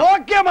எடுத்து பார்க்கணும்.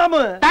 ஓகே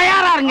மாமு,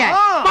 தயாரா இருங்க.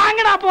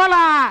 வாங்கடா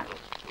போலாம்.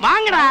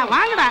 வாங்கடா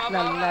வாங்கடா.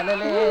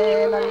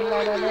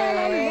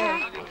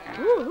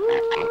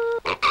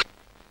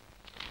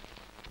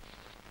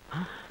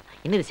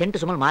 இன்னும்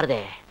சென்ட் சுமல் மாறுதே.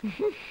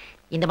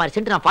 இந்த மாதிரி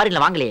சென்ட் நான்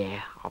ஃபாரின்ல வாங்கலையே.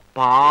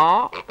 அப்பா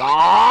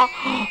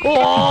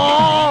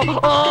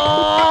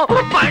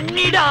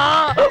பண்ணிடா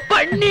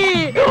பண்ணி.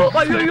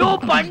 ஐயோ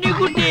பண்ணி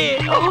குட்டி.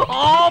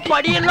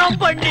 படியெல்லாம்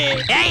பண்ணி.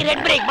 ஏய்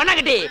ரெட் பிரேக்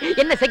மண்ணாங்கட்டி,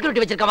 என்ன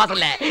செக்யூரிட்டி வச்சிருக்க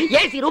வாசல்ல?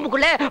 ஏசி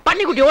ரூமுக்குள்ள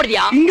பண்ணி குட்டி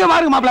ஓடுதியா? இங்க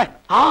பாருங்க மாப்ள.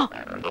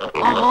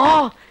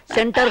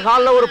 சென்டர்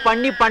ஹால்ல ஒரு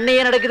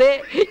பண்ணையே நடக்குது.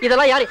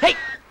 இதெல்லாம் யாரு?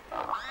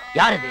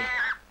 யார் இது?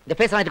 இந்த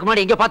பேச இதுக்கு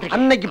முன்னாடி எங்க பாத்து?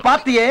 அன்னைக்கு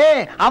பாத்தியே,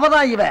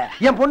 அவதான் இவ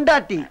என்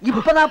பொண்டாட்டி.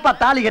 இப்பதான்ப்பா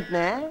தாலி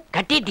கட்டினேன்.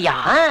 கட்டிட்டியா?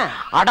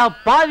 அட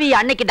பாவி,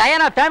 அன்னைக்கு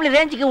டயானா ஃபேமிலி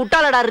ரேஞ்சுக்கு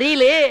விட்டாலடா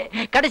ரீலு.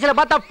 கடைசில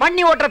பார்த்தா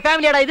பண்ணி ஓட்டுற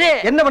ஃபேமிலியாடா இது.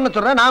 என்ன பண்ண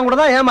சொல்ற? நான் கூட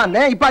தான்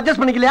ஏமாந்தேன். இப்ப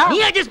அட்ஜஸ்ட் பண்ணிக்கலையா? நீ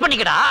அட்ஜஸ்ட்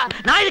பண்ணிக்கடா.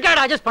 நான்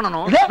இதுக்காக அட்ஜஸ்ட்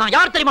பண்ணனும்? நான்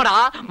யார் தெரியுமாடா?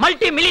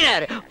 Multi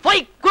millionaire.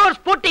 5 crores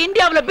போட்டு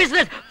இந்தியாவுல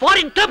பிசினஸ்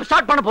ஃபாரின் கிளப்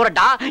ஸ்டார்ட் பண்ண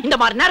போறடா. இந்த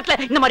மாதிரி நேரத்துல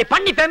இந்த மாதிரி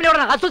பண்ணி ஃபேமிலியோட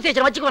நான்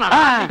அசோசியேஷன்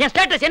வச்சுக்குவேனா? என்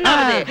ஸ்டேட்டஸ் என்ன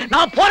ஆகுது?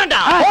 நான்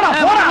போறேன்டா.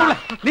 போடா.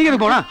 நீங்க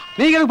எதுக்கு போனா?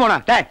 நீங்க எதுக்கு போனா?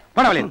 டேய்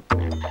போடா வெளிய.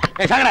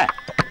 ஏய் சாகரே,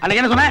 அன்னைக்கு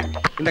என்ன சொன்னேன்?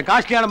 இந்த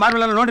காஸ்ட்லியான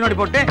மார்பிள் நோண்டி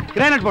போட்டு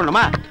கிரானைட்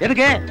போடணுமா?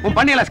 எதுக்கு? உன்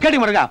பண்ணியல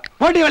ஸ்கேட்டிங் பண்ணுங்க.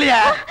 போடி வெளிய.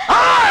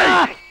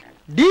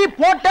 டி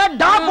போட்ட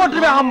டா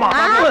போட்டுருவேன். ஆமா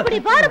அப்படி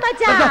போடு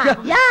மச்சான்.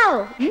 யோவ்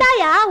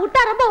இந்தாயா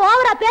உட்டா ரொம்ப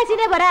ஓவரா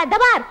பேசினே போற.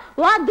 டபார்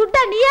உன்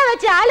துட்ட நீயே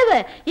வச்சு அழுவு.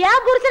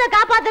 ஏன் புருஷனை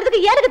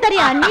காப்பாத்துறதுக்கு எனக்கு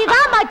தெரியும். நீ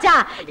தான்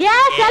மச்சான்.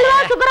 ஏன்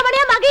செல்வம்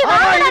சுப்பிரமணிய மகி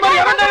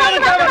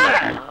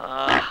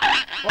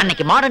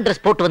அன்னைக்கு மாடர்ன் Dress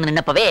போட்டு வந்து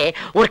நின்னப்பவே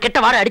ஒரு கெட்ட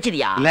வார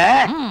அடிச்சிதியா? இல்ல.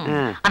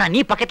 ஆனா நீ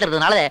பக்கத்துல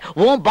இருந்தனால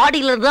உன்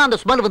பாடியில இருந்து அந்த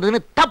ஸ்மெல்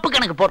வந்ததுன்னு தப்பு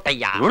கணக்கு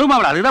போட்டய்யா.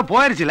 விடுமாவள, அதுதான்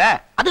போயிருச்சுல.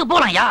 அது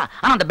போலாம்யா.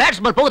 ஆனா அந்த பேட்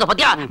ஸ்மெல் போகுதா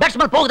பாத்தியா? பேட்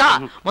ஸ்மெல் போகுதா?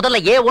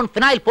 முதல்ல A1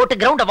 ஃபினாயில் போட்டு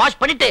கிரவுண்ட வாஷ்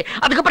பண்ணிட்டு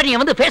அதுக்கு அப்புறம்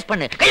நீ வந்து ஃபேஸ்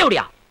பண்ணு.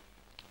 கையோடியா.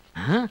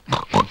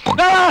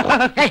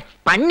 ஏய்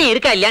பண்ணி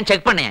இருக்கா இல்லையான்னு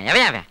செக் பண்ணேன்.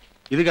 அவன்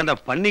இதுக்கு அந்த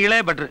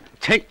பண்ணிகளே பெட்டர்.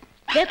 சை.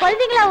 டேய்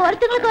குழந்தைங்களா,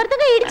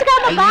 ஒருத்தங்க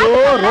இடிச்சுக்காம பாத்து.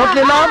 ஐயோ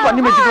ரோட்ல எல்லாம்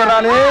பண்ணி வச்சிட்டு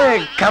வரானே.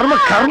 கர்ம.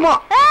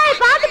 ஏய்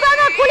பாத்து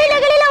பாங்க,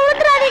 குளில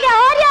ஊத்துறாதீங்க.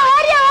 ஓரியா.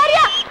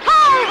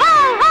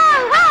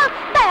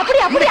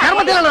 அப்படி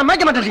கர்மத்துல நான்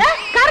மேய்க்க மாட்டேன்.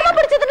 கர்ம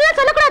பிடிச்சதுன்னு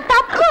சொல்லக்கூடாது,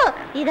 தப்பு.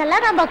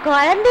 இதெல்லாம் நம்ம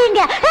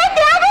குழந்தைங்க. ஏய்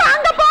தேவு,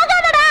 அங்க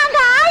போகாதடா, அங்க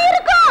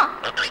ஆயிருக்கும்.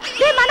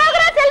 டேய்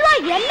மனோகரா செல்வா,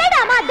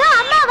 என்னடா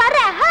அம்மா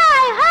வரேன்.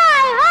 ஹாய்.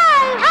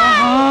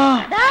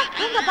 டா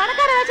உங்க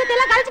பணக்கார வேஷத்தை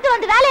எல்லாம் கழிச்சிட்டு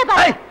வந்து வேலைய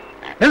பாரு. ஏய்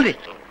எழுதி.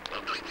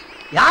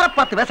 யார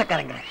பார்த்து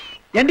வேஷக்காரங்க?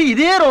 ஏண்டி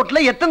இதே ரோட்ல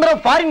எத்தனை தடவை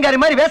ஃபாரின் காரி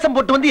மாதிரி வேஷம்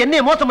போட்டு வந்து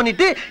என்னைய மோசம்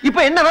பண்ணிட்டு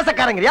இப்ப என்ன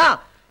வேஷக்காரங்கறியா?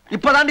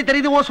 இப்பதாண்டி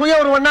தெரியுது உன் சுய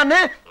ஒரு ஒண்ணான்னு.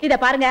 இத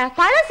பாருங்க,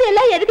 பழசு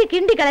எல்லாம் எதுக்கு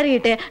கிண்டி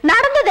கிளறிட்டு?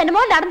 நடந்தது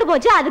என்னமோ நடந்து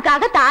போச்சு.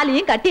 அதுக்காக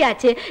தாலியும்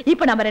கட்டியாச்சு.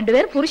 இப்ப நம்ம 2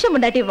 பேரும் புருஷன்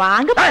முண்டாட்டி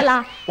வாங்க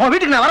போலாம். உன்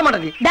வீட்டுக்கு நான் வர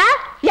மாட்டேன். டா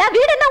என்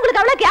வீடு என்ன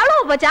உங்களுக்கு அவ்வளவு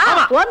கேவலமா போச்சா?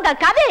 உங்க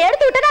கதையை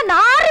எடுத்து விட்டா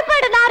நாரி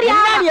போயிடு. நாரியா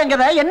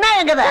என்ன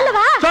எங்கத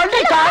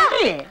சொல்லி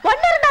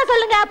பொண்ணு இருந்தா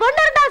சொல்லுங்க.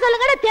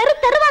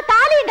 தெருவா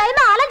தாலியும்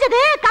கைமா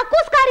அலைஞ்சது,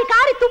 கக்கூஸ்காரி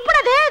காரி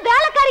துப்புனது,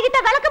 வேலைக்காரி கிட்ட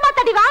விளக்கமா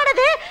தடி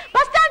வாங்கினது,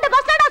 பஸ்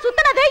ஸ்டாண்டா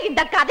சுத்தினது,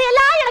 இந்த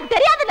கதையெல்லாம் எனக்கு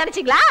தெரியாது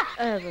நினைச்சீங்களா?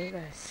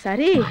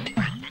 சரி,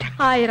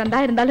 1000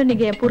 தான் இருந்தாலும்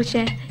நீங்க என்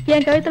புருஷன்.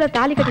 என் கழுத்துல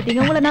தாலி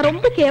கட்டிட்டீங்க. உங்களை நான்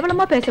ரொம்ப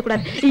கேவலமா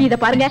பேசக்கூடாது. இத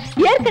பாருங்க,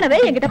 ஏற்கனவே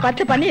என்கிட்ட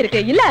 10 பண்ணி இருக்கு.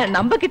 இல்ல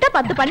நம்ம கிட்ட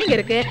 10 பண்ணிங்க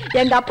இருக்கு.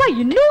 எங்க அப்பா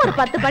இன்னும் ஒரு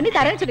 10 பண்ணி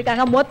தரேன்னு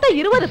சொல்லிருக்காங்க. மொத்தம்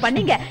 20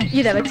 பண்ணிங்க.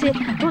 இத வச்சு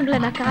உங்களை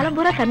நான்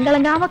காலம்பூரா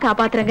கண்கலங்காம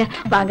காப்பாத்துறேங்க.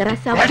 வாங்க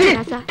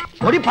ராசா.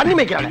 ஒடி பண்ணி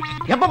மேய்க்கிறாங்க.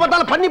 எப்ப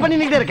பார்த்தாலும்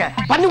பண்ணிக்கிட்டே இருக்க.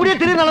 பண்ணி முடிய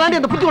திடீர்னு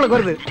அந்த புத்தி உனக்கு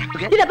வருது.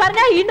 இத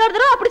பாருங்க, இன்னொரு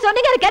தடவை அப்படி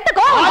சொன்னீங்க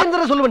கேட்டக்கோ.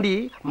 ஆந்திர சொல்லுவண்டி,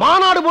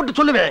 மாநாடு போட்டு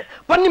சொல்லுவேன்.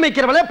 பண்ணி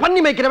மேய்க்கிறவளே.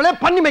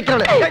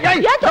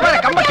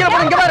 கம்பக்கிற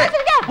பாரு, இங்க பாரு.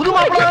 புது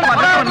மாப்பிள்ளை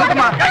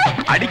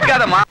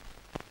அடிக்காதமா.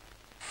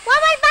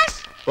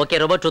 ஓகே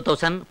ரோபோட்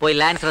 2000 போய்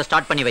லான்ஸ்ல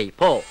ஸ்டார்ட் பண்ணி வை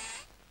போ.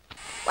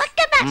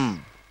 Okay pass.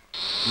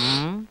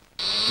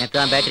 Net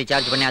battery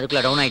charge பண்ணி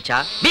அதுக்குள்ள டவுன் ஆயிடுச்சா?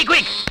 பீ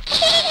குயிக்.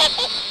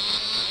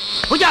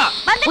 பூஜா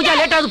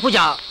லேட் ஆகுது.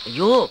 பூஜா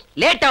ஐயோ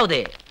லேட் ஆகுது.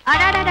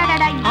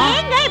 அடடடடடா,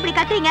 ஏங்க இப்படி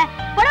கத்துறீங்க?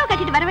 புடவை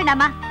கட்டிட்டு வர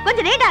வேண்டாமா?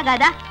 கொஞ்சம் லேட்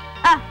ஆகாதா?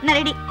 நான்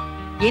ரெடி.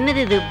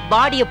 என்னது இது?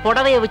 பாடிய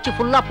புடவைய வச்சு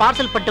ஃபுல்லா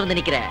பார்சல் பண்ணிட்டு வந்து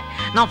நிக்கிறேன்.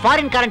 நான்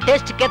ஃபாரின் காரன்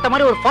டேஸ்ட்க்கு ஏத்த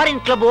மாதிரி ஒரு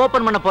ஃபாரின் கிளப்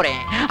ஓபன் பண்ண போறேன்.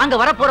 அங்க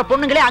வர போற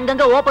பொண்ணுங்களே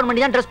அங்கங்க ஓபன்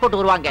பண்ணி தான் ட்ரெஸ் போட்டு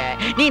வருவாங்க.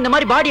 நீ இந்த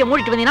மாதிரி பாடியை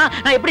மூடிட்டு வந்தீனா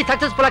நான் எப்படி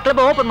சக்சஸ்ஃபுல்லா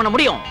கிளப் ஓபன் பண்ண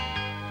முடியும்?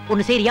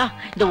 ஒன்னு சரியா,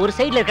 இந்த ஒரு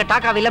சைடுல இருக்க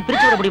டாக்காவை எல்லாம்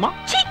பிரிச்சு விட முடியுமா?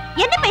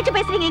 என்ன பேச்சு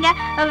பேசுறீங்க?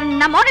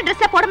 நான் மாடர்ன்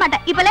Dress போட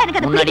மாட்டேன். இப்பலாம் எனக்கு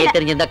அது முன்னாடியே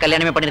தெரிஞ்சிருந்தா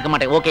கல்யாணமே பண்ணிருக்க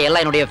மாட்டேன். ஓகே,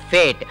 எல்லாம் என்னுடைய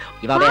ஃபேட்.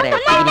 இவ வேற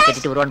டிவி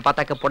கட்டிட்டு வருவான்னு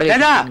பார்த்தாக்க புடவை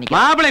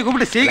மாப்பிளை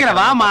கூப்பிட்டு சீக்கிரம்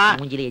வாமா.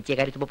 மூஞ்சில எச்சிய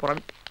கறிச்சு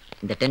போறானே.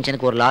 இந்த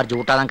டென்ஷனுக்கு ஒரு லார்ஜ்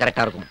ஊட்டா தான்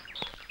கரெக்டா இருக்கும்.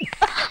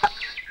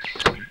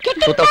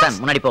 2000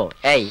 முன்னாடி போ.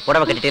 ஏய்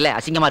புடவை கட்டிட்டே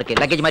அசிங்கமா இருக்கு.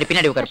 லக்கேஜ் மாதிரி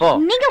பின்னாடி உட்கார் போ.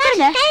 நீங்க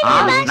உட்காருங்க.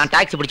 நான்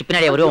டாக்ஸி பிடிச்சு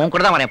பின்னாடி வருவேன். உன்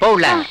கூட தான் வரேன். போ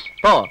உள்ள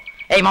போ.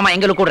 ஏய் மாமா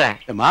எங்க கூடுற?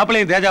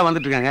 மாப்பிளையும் தேஜா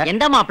வந்துட்டு இருக்காங்க.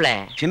 எந்த மாப்பிளை?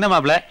 சின்ன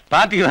மாப்பிளை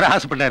பார்ட்டிக்கு வர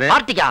ஆசைப்பட்டாரு.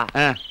 பார்ட்டிக்கா?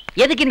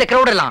 எதுக்கு இந்த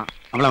கிரவுட் எல்லாம்?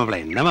 மாப்பிளை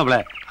என்ன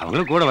மாப்பிளை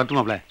அவங்களும் கூட வரட்டும்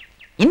மாப்பிளை.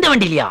 இந்த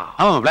வண்டிலையா?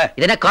 ஆமா மாப்பிளை.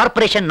 இது என்ன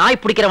கார்ப்பரேஷன்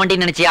நாய் பிடிக்கிற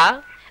வண்டின்னு நினைச்சியா?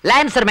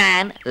 Lancer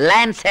man,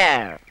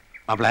 Lancer.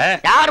 மாப்பிளை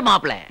யார்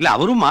மாப்பிளை? இல்ல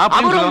அவரும் மாப்பிளை.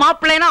 அவரும்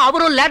மாப்பிளைனா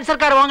அவரும் லான்சர்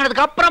கார்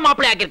வாங்குனதுக்கு அப்புறம்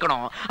மாப்பிளை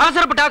ஆக்கிருக்கணும்.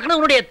 அவசரப்பட்டாக்குன்னு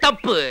உன்னுடைய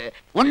தப்பு.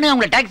 ஒண்ணு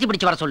உங்களை டாக்ஸி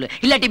பிடிச்சு வர சொல்லு,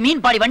 இல்லாட்டி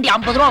மீன் பாடி வண்டி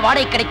 50 ரூபாய்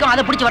வாடகை கிடைக்கும்,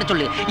 அதை பிடிச்சு வர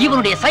சொல்லு.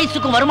 இவனுடைய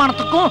சைஸுக்கும்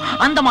வருமானத்துக்கும்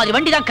அந்த மாதிரி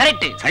வண்டி தான்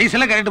கரெக்ட். சைஸ்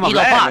எல்லாம் கரெக்ட்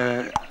மாப்பிளை.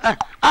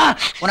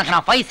 உனக்கு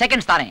நான் 5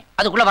 செகண்ட்ஸ் தரேன்.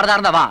 அதுக்குள்ள வரதா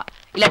இருந்தா வா,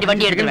 இல்லாட்டி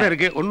வண்டி எடுத்து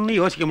இருக்கு. ஒண்ணும்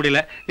யோசிக்க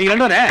முடியல. நீங்க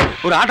ரெண்டு பேரும்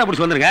ஒரு ஆட்டோ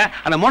பிடிச்சு வந்துருங்க.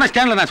 அந்த மோன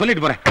ஸ்டாண்ட்ல நான்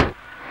சொல்லிட்டு போறேன்.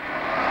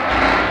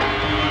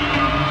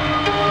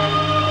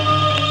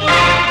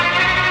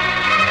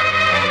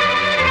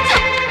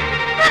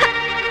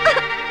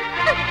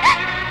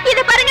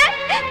 இது பாருங்க,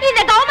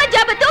 இந்த கவர்மெண்ட்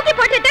ஜாப தூக்கி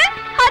போட்டுட்டு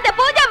அந்த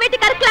பூஜா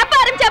வீட்டுக்கார கிளப்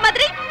ஆரம்பிச்ச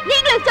மாதிரி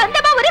நீங்களும்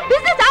சொந்தமா ஒரு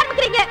பிசினஸ்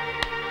ஆரம்பிக்கிறீங்க.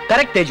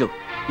 கரெக்ட் தேஜு,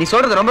 நீ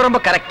சொல்றது ரொம்ப ரொம்ப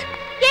கரெக்ட்.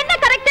 என்ன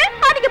கரெக்ட்?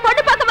 அன்னைக்கு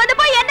பொண்ணு பார்க்க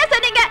வந்தப்போ என்ன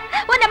சொன்னீங்க?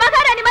 உன்னை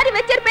மகாராணி மாதிரி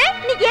வச்சிருப்பேன்,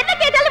 நீ என்ன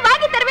கேட்டாலும்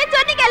வாங்கி தருவேன்னு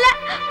சொன்னீங்கல்ல.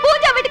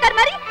 பூஜா வீட்டுக்கார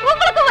மாதிரி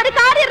உங்களுக்கு ஒரு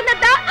கார்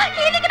இருந்ததா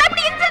இன்னைக்கு நான்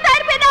அப்படி இன்சல்ட்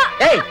ஆயிருப்பேனா?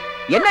 ஏய்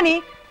என்ன நீ?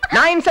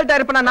 நான் இன்சல்ட்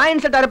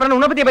ஆயிருப்பேன்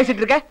உன்னை பத்தி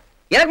பேசிட்டு இருக்க?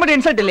 எனக்கு மட்டும்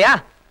இன்சல்ட் இல்லையா?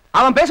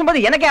 அவன்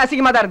பேசும்போது எனக்கே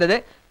அசிங்கமா தான் இருந்தது.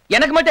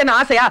 எனக்கு மட்டும் என்ன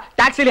ஆசையா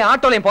டாக்ஸிலயும்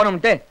ஆட்டோலயும்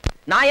போகணும்ட்டு?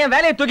 நான் என்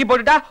வேலையை தூக்கி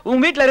போட்டுட்டா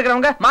உன் வீட்டுல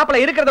இருக்கிறவங்க மாப்பிளை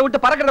இருக்கிறத விட்டு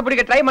பறக்கிறத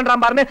பிடிக்க ட்ரை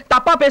பண்றான் பாருன்னு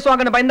தப்பா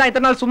பேசுவாங்கன்னு பயந்தா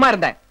இத்தனை நாள் சும்மா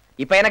இருந்தேன்.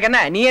 இப்ப எனக்கு என்ன,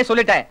 நீயே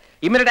சொல்லிட்ட.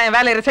 இமிடியேட்டா என்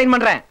வேலையை ரிசைன்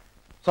பண்றேன்.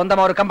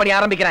 சொந்தமா ஒரு கம்பெனி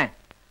ஆரம்பிக்கிறேன்.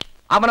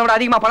 அவனோட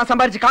அதிகமா பணம்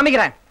சம்பாதிச்சு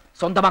காமிக்கிறேன்.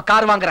 சொந்தமா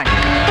கார் வாங்குறேன்.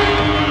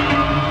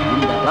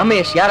 இந்த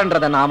ரமேஷ்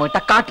யாருன்றத நான்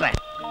அவன்கிட்ட காட்டுறேன்.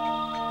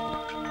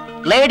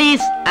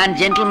 Ladies and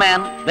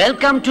gentleman,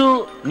 welcome to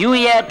new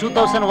year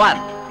 2001.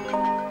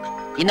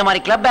 இந்த மாதிரி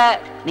கிளப்பை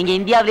நீங்க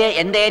இந்தியாவிலே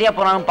எந்த ஏரியா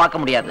போனாலும்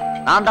பார்க்க முடியாது.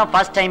 நான் தான்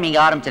ஃபர்ஸ்ட் டைம் இங்க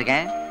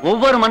ஆரம்பிச்சிருக்கேன்.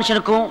 ஒவ்வொரு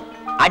மனுஷனுக்கும்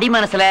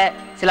அடிமனசுல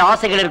சில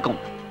ஆசைகள் இருக்கும்.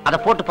 அதை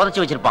போட்டு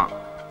புதைச்சு வச்சிருப்பான்.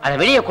 அதை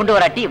வெளியே கொண்டு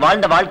வராட்டி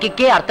வாழ்ந்த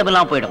வாழ்க்கைக்கே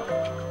அர்த்தமில்லாம போயிடும்.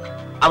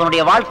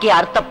 அவனுடைய வாழ்க்கையை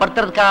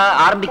அர்த்தப்படுத்துறதுக்காக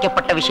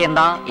ஆரம்பிக்கப்பட்ட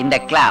விஷயம்தான் இந்த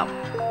கிளப்.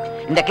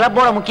 இந்த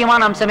கிளப்போட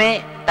முக்கியமான அம்சமே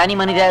தனி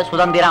மனித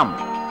சுதந்திரம்.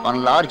 One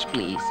large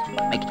please,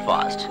 make it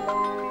fast.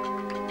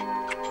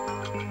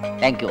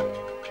 Thank you.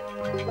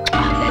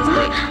 That's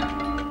great.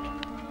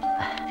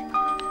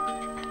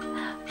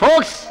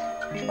 Folks,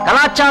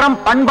 கலாச்சாரம்,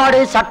 பண்பாடு,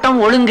 சட்டம்,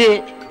 ஒழுங்கு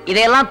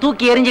இதையெல்லாம்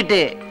தூக்கி எறிஞ்சிட்டு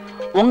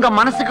உங்க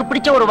மனசுக்கு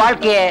பிடிச்ச ஒரு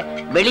வாழ்க்கையை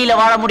வெளியில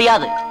வாழ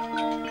முடியாது.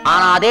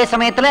 ஆனா அதே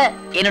சமயத்துல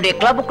என்னுடைய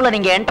கிளப்புக்குள்ள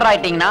நீங்க என்டர்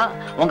ஆயிட்டீங்கன்னா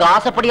உங்க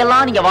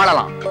ஆசைப்படியெல்லாம் நீங்க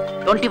வாழலாம்.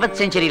 21st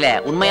செஞ்சுரியில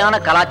உண்மையான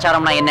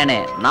கலாச்சாரம்னா என்னன்னு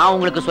நான்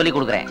உங்களுக்கு சொல்லி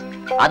கொடுக்குறேன்.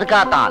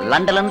 அதுக்காகத்தான்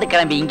லண்டன்ல இருந்து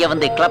கிளம்பி இங்க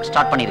வந்து கிளப்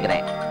ஸ்டார்ட்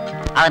பண்ணிருக்கிறேன்.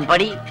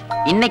 அதன்படி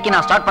இன்னைக்கு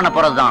நான் ஸ்டார்ட் பண்ண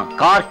போறதுதான்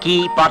கார் கீ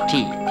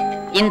பார்ட்டி.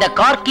 இந்த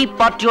கார் கீ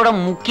பார்ட்டியோட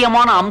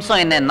முக்கியமான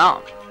அம்சம் என்னன்னா,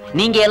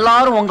 நீங்க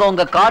எல்லாரும்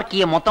உங்க கார்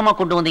கீயை மொத்தமா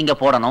கொண்டு வந்து இங்க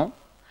போடணும்.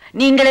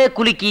 நீங்களே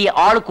குலுக்கி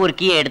ஆளுக்கு ஒரு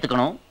கீயை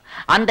எடுத்துக்கணும்.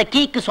 அந்த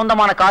கீக்கு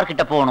சொந்தமான கார்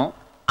கிட்ட போகணும்.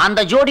 அந்த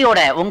ஜோடியோட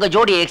உங்க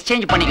ஜோடியை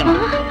எக்ஸ்சேஞ்ச்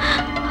பண்ணிக்கணும்.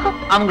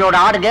 அவங்களோட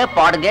ஆடுங்க,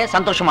 பாடுங்க,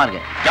 சந்தோஷமா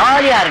இருங்க,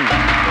 ஜாலியா இருங்க.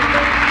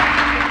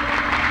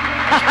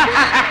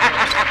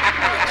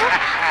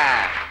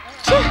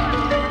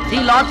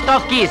 See lots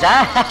of keys,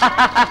 huh?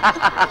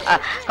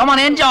 Come on,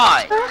 enjoy.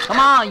 Come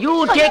on, you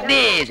take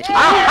this.